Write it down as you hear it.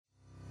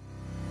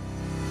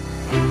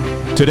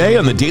Today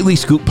on the Daily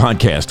Scoop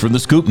podcast from the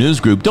Scoop News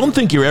Group, don't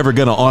think you're ever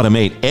going to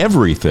automate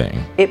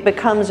everything. It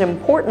becomes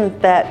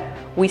important that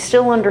we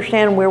still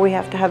understand where we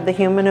have to have the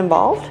human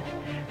involved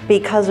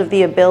because of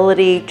the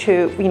ability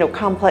to,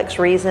 complex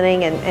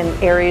reasoning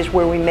and areas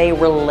where we may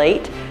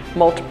relate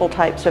multiple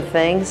types of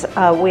things.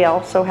 We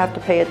also have to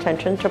pay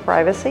attention to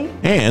privacy.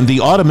 And the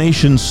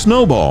automation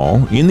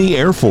snowball in the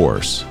Air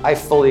Force. I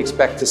fully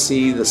expect to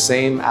see the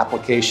same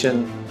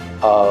application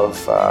of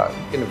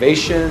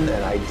innovation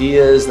and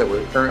ideas that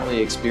we're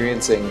currently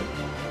experiencing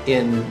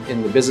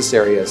in the business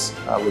areas,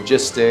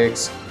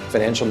 logistics,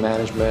 financial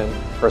management,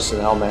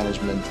 personnel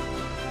management,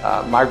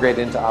 migrate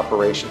into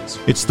operations.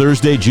 It's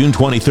Thursday, June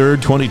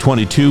 23rd,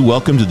 2022.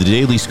 Welcome to the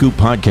Daily Scoop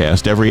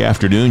podcast. Every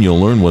afternoon,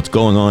 you'll learn what's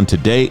going on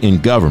today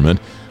in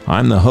government.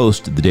 I'm the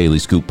host of the Daily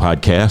Scoop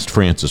podcast,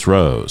 Francis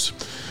Rose.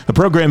 A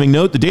programming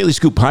note, the Daily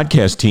Scoop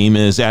podcast team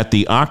is at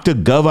the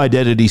Okta Gov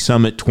Identity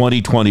Summit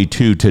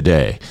 2022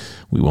 today.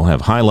 We will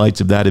have highlights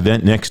of that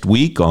event next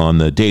week on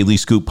the Daily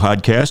Scoop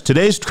podcast.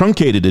 Today's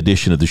truncated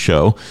edition of the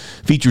show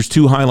features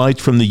two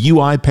highlights from the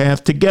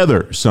UiPath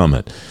Together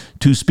Summit.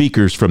 Two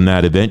speakers from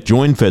that event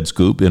joined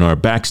FedScoop in our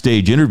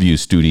backstage interview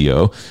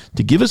studio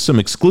to give us some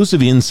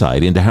exclusive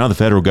insight into how the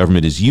federal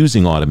government is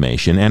using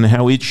automation and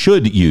how it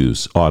should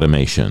use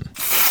automation.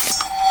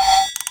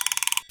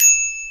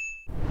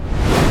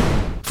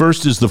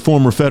 First is the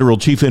former federal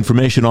chief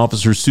information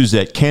officer,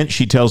 Suzette Kent.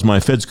 She tells my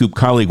FedScoop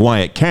colleague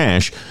Wyatt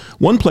Cash,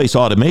 one place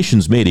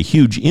automation's made a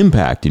huge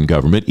impact in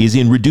government is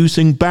in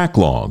reducing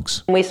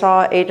backlogs. We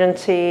saw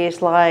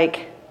agencies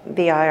like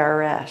the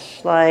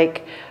IRS,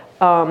 like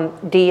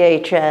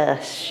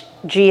DHS,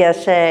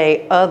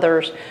 GSA,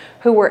 others,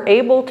 who were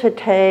able to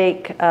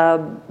take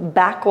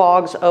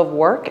backlogs of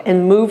work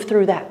and move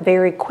through that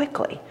very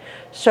quickly.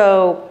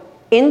 So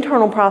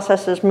internal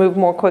processes move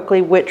more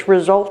quickly, which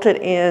resulted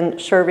in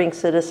serving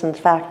citizens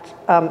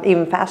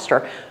even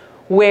faster.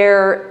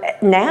 Where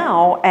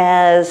now,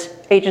 as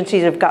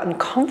agencies have gotten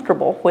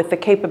comfortable with the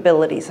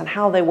capabilities and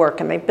how they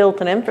work, and they've built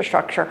an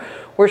infrastructure,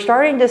 we're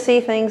starting to see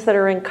things that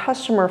are in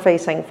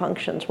customer-facing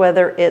functions,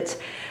 whether it's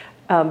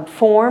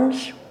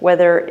forms,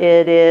 whether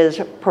it is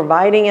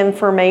providing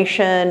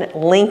information,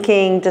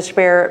 linking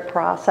disparate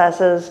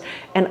processes,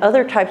 and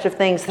other types of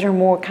things that are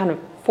more kind of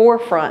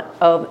forefront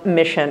of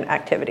mission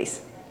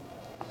activities.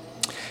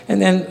 And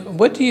then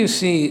what do you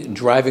see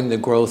driving the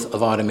growth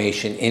of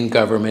automation in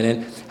government,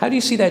 and how do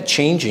you see that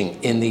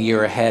changing in the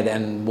year ahead,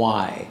 and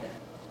why?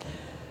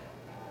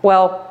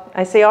 Well,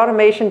 I see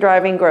automation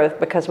driving growth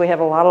because we have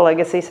a lot of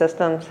legacy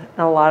systems and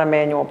a lot of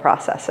manual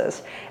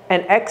processes.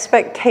 And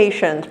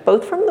expectations,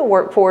 both from the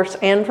workforce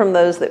and from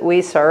those that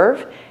we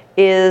serve,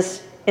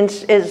 is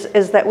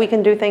that we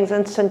can do things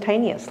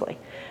instantaneously,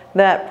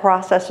 that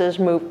processes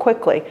move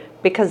quickly,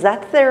 because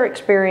that's their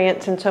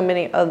experience in so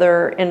many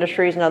other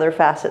industries and other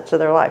facets of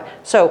their life.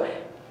 So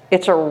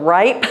it's a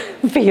ripe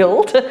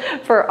field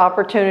for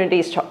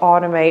opportunities to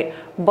automate,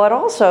 but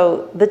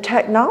also the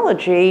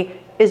technology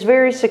is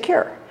very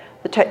secure.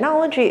 The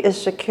technology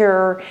is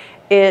secure.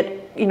 It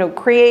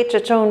creates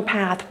its own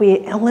path.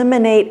 We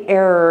eliminate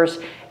errors.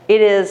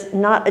 It is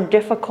not a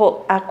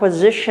difficult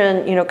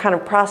acquisition, kind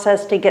of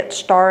process to get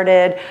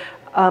started.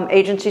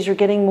 Agencies are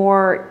getting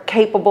more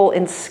capable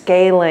in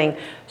scaling.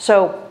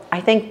 So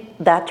I think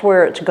that's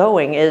where it's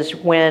going, is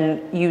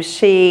when you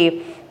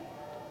see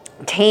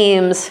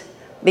teams,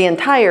 the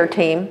entire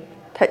team,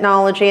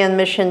 technology and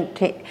mission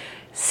team,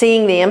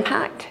 seeing the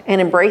impact and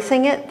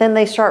embracing it, then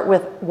they start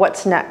with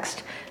what's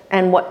next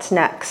and what's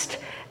next.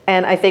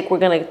 And I think we're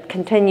going to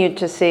continue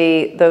to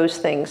see those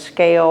things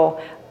scale.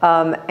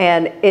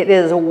 And it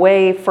is a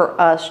way for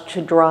us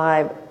to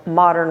drive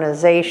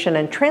modernization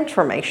and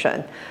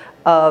transformation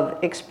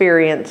of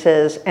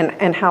experiences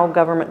and how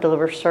government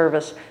delivers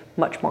service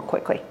much more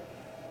quickly.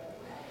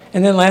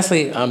 And then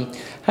lastly,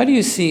 how do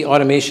you see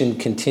automation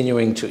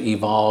continuing to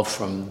evolve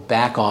from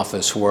back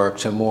office work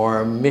to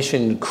more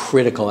mission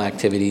critical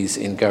activities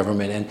in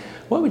government? And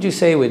what would you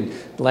say would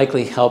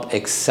likely help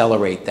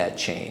accelerate that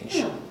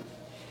change?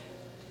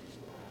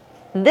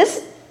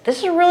 This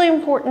is a really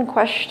important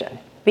question,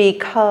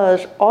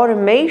 because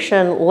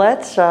automation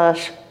lets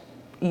us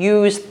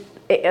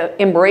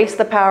embrace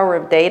the power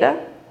of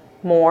data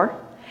more,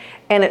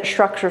 and it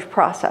structures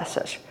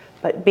processes.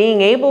 But being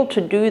able to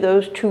do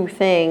those two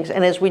things,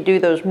 and as we do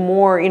those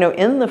more,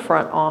 in the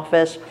front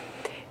office,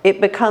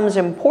 it becomes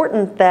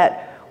important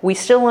that we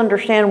still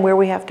understand where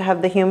we have to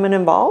have the human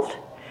involved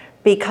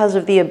because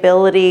of the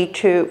ability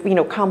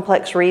to,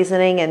 complex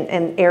reasoning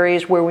and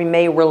areas where we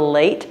may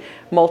relate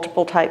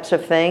multiple types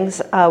of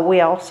things. We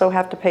also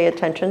have to pay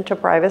attention to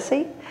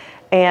privacy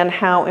and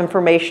how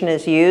information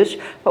is used,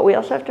 but we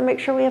also have to make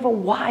sure we have a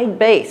wide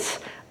base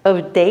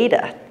of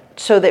data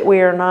so that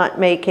we are not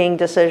making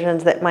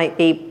decisions that might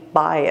be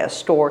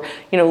biased or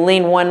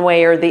lean one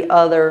way or the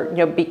other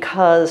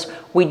because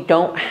we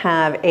don't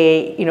have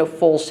a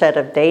full set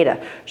of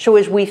data. So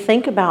as we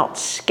think about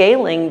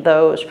scaling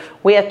those,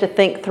 we have to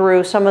think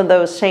through some of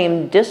those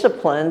same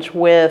disciplines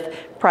with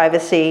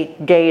privacy,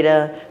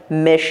 data,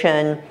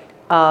 mission,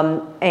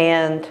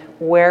 and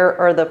where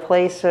are the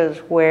places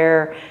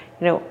where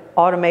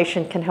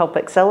automation can help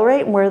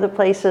accelerate, and where are the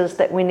places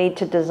that we need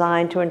to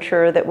design to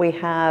ensure that we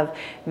have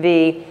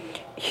the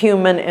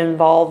human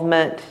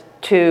involvement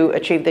to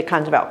achieve the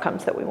kinds of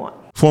outcomes that we want.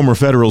 Former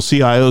federal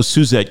CIO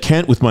Suzette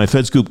Kent with my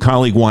FedScoop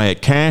colleague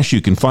Wyatt Cash.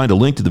 You can find a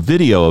link to the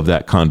video of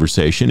that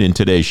conversation in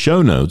today's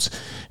show notes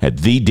at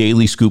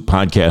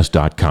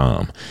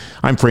thedailyscooppodcast.com.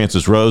 I'm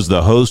Francis Rose,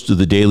 the host of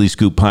the Daily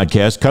Scoop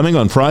Podcast. Coming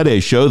on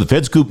Friday's show, the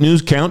FedScoop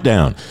News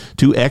Countdown.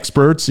 Two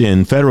experts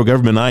in federal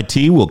government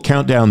IT will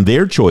count down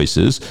their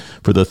choices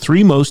for the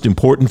three most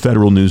important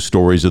federal news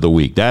stories of the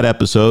week. That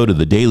episode of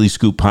the Daily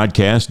Scoop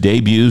Podcast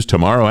debuts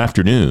tomorrow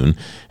afternoon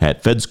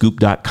at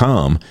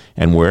fedscoop.com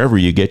and wherever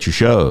you get your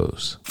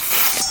shows.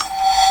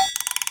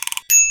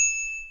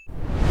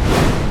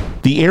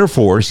 The Air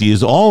Force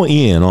is all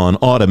in on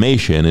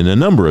automation in a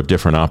number of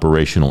different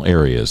operational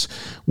areas.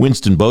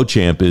 Winston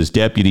Beauchamp is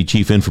Deputy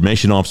Chief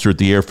Information Officer at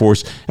the Air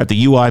Force. At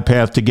the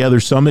UiPath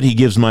Together Summit, he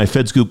gives my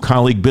FedScoop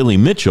colleague Billy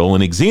Mitchell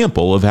an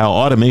example of how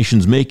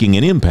automation's making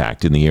an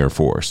impact in the Air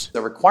Force.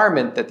 The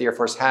requirement that the Air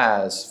Force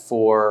has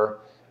for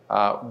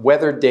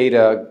weather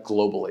data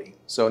globally.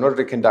 So in order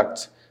to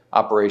conduct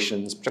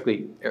operations,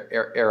 particularly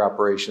air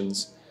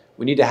operations,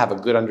 we need to have a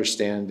good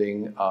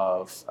understanding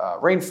of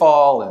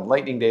rainfall and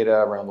lightning data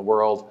around the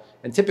world.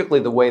 And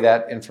typically the way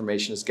that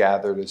information is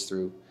gathered is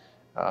through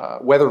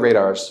weather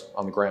radars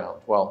on the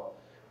ground. Well,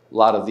 a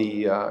lot of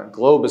the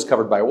globe is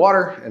covered by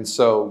water, and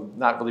so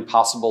not really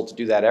possible to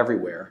do that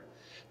everywhere.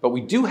 But we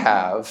do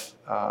have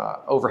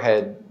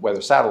overhead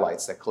weather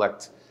satellites that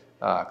collect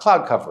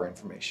cloud cover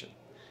information.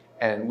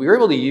 And we were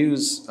able to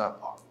use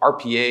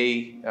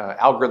RPA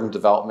algorithm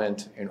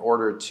development in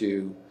order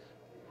to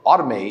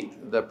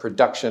automate the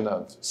production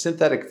of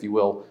synthetic, if you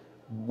will,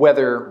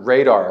 weather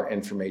radar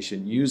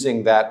information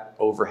using that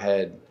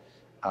overhead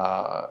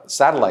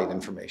satellite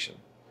information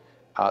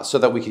so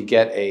that we could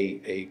get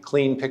a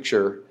clean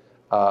picture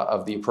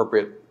of the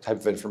appropriate type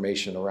of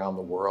information around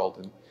the world.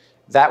 And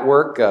that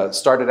work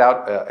started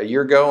out a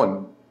year ago,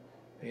 and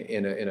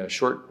in a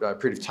short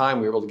period of time,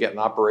 we were able to get an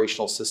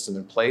operational system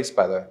in place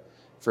by the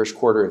first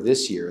quarter of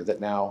this year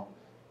that now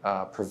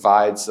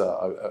provides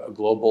a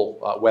global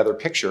weather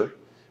picture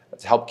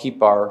to help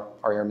keep our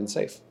airmen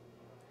safe.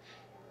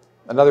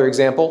 Another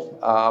example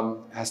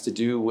has to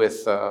do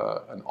with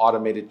an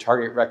automated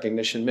target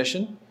recognition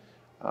mission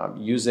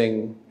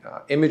using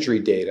imagery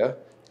data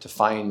to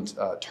find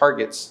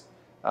targets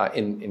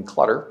in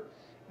clutter.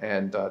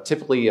 And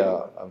typically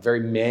a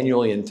very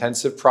manually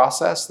intensive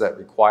process that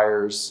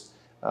requires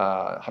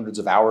hundreds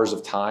of hours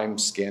of time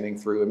scanning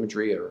through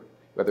imagery, or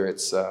whether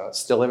it's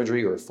still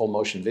imagery or full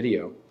motion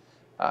video,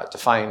 to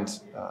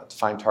find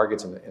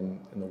targets in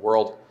the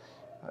world.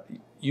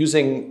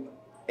 Using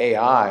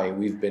AI,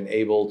 we've been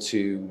able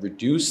to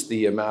reduce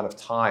the amount of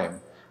time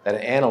that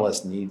an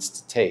analyst needs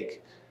to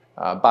take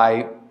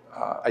by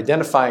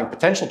identifying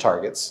potential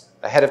targets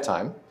ahead of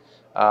time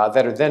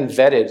that are then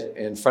vetted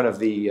in front of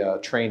the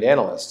trained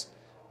analyst,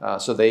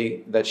 so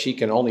that she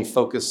can only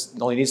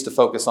needs to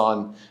focus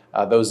on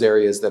those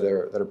areas that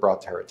are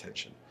brought to her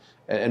attention.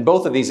 And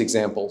both of these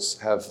examples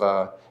have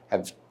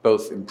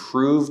both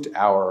improved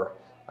our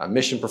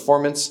mission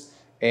performance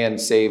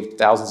and saved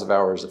thousands of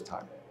hours of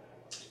time.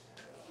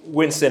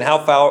 Winston, how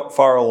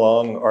far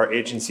along are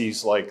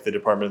agencies like the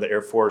Department of the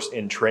Air Force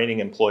in training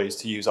employees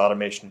to use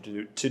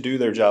automation to do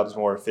their jobs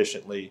more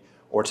efficiently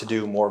or to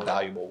do more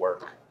valuable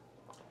work?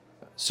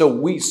 So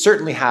we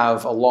certainly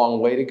have a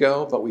long way to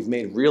go, but we've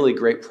made really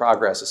great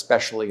progress,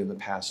 especially in the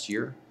past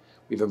year.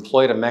 We've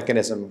employed a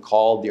mechanism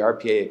called the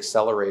RPA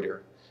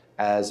Accelerator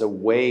as a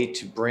way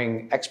to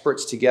bring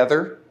experts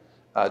together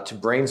to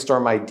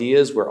brainstorm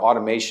ideas where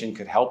automation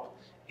could help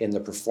in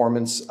the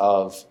performance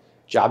of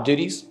job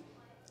duties,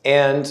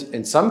 and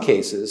in some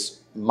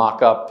cases,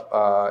 mock up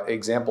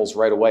examples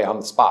right away on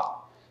the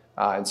spot.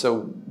 And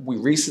so we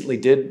recently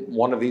did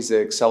one of these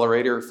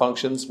accelerator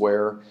functions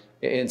where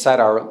inside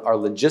our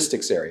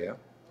logistics area,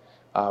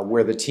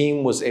 where the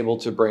team was able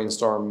to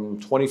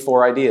brainstorm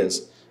 24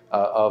 ideas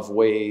of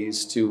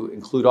ways to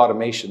include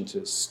automation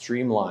to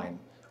streamline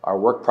our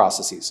work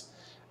processes.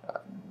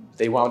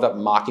 They wound up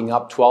mocking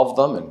up 12 of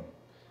them, and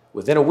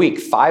within a week,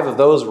 5 of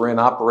those were in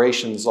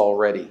operations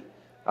already.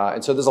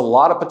 And so there's a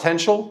lot of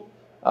potential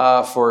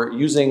for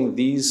using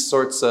these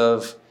sorts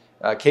of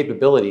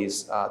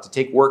capabilities to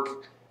take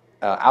work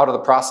out of the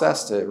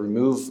process, to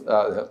remove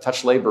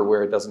touch labor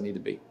where it doesn't need to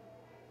be.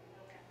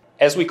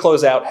 As we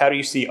close out, how do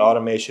you see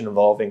automation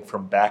evolving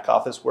from back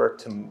office work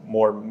to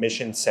more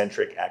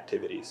mission-centric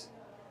activities?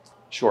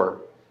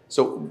 Sure.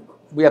 So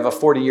we have a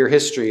 40-year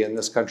history in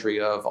this country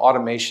of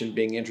automation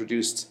being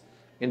introduced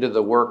into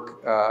the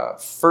work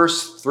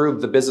first through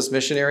the business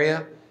mission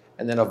area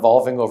and then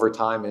evolving over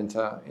time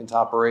into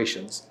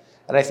operations.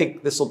 And I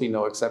think this will be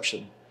no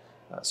exception.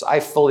 So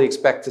I fully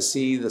expect to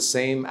see the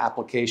same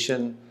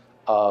application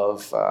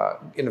of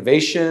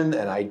innovation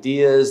and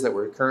ideas that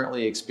we're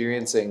currently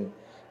experiencing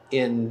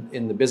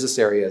in the business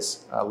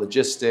areas,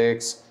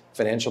 logistics,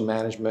 financial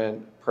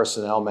management,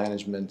 personnel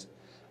management,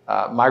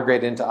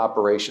 migrate into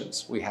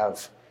operations. We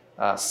have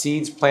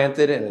seeds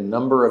planted in a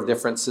number of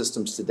different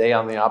systems today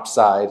on the ops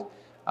side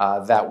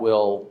that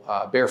will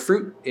bear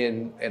fruit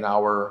in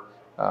our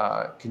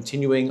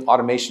continuing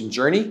automation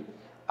journey.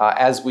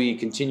 As we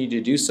continue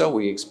to do so,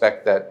 we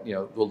expect that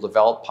we'll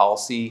develop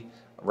policy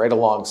right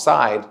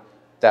alongside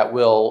that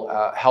will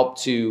help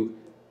to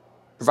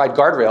provide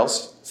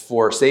guardrails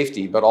for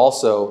safety, but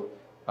also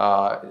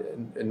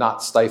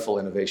not stifle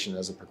innovation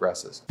as it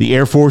progresses. The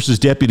Air Force's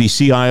Deputy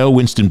CIO,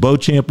 Winston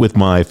Beauchamp, with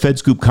my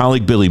FedScoop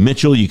colleague, Billy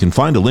Mitchell. You can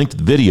find a link to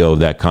the video of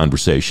that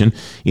conversation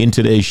in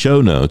today's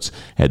show notes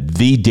at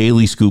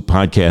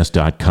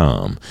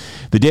thedailyscooppodcast.com.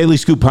 The Daily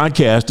Scoop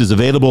Podcast is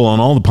available on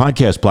all the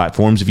podcast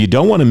platforms. If you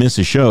don't want to miss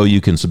a show,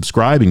 you can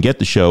subscribe and get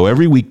the show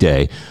every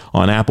weekday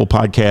on Apple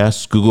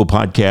Podcasts, Google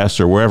Podcasts,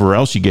 or wherever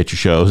else you get your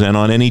shows, and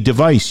on any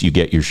device you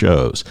get your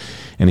shows.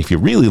 And if you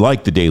really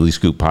like the Daily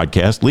Scoop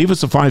Podcast, leave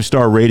us a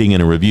 5-star rating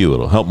and a review.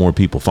 It'll help more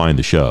people find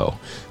the show.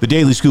 The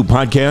Daily Scoop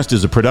Podcast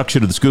is a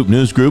production of the Scoop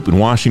News Group in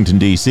Washington,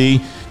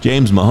 D.C.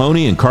 James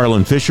Mahoney and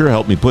Carlin Fisher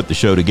help me put the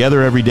show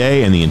together every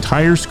day, and the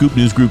entire Scoop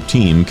News Group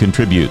team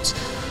contributes.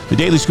 The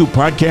Daily Scoop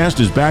Podcast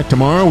is back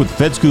tomorrow with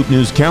the FedScoop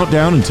News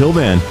Countdown. Until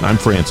then, I'm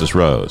Francis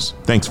Rose.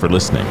 Thanks for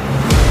listening.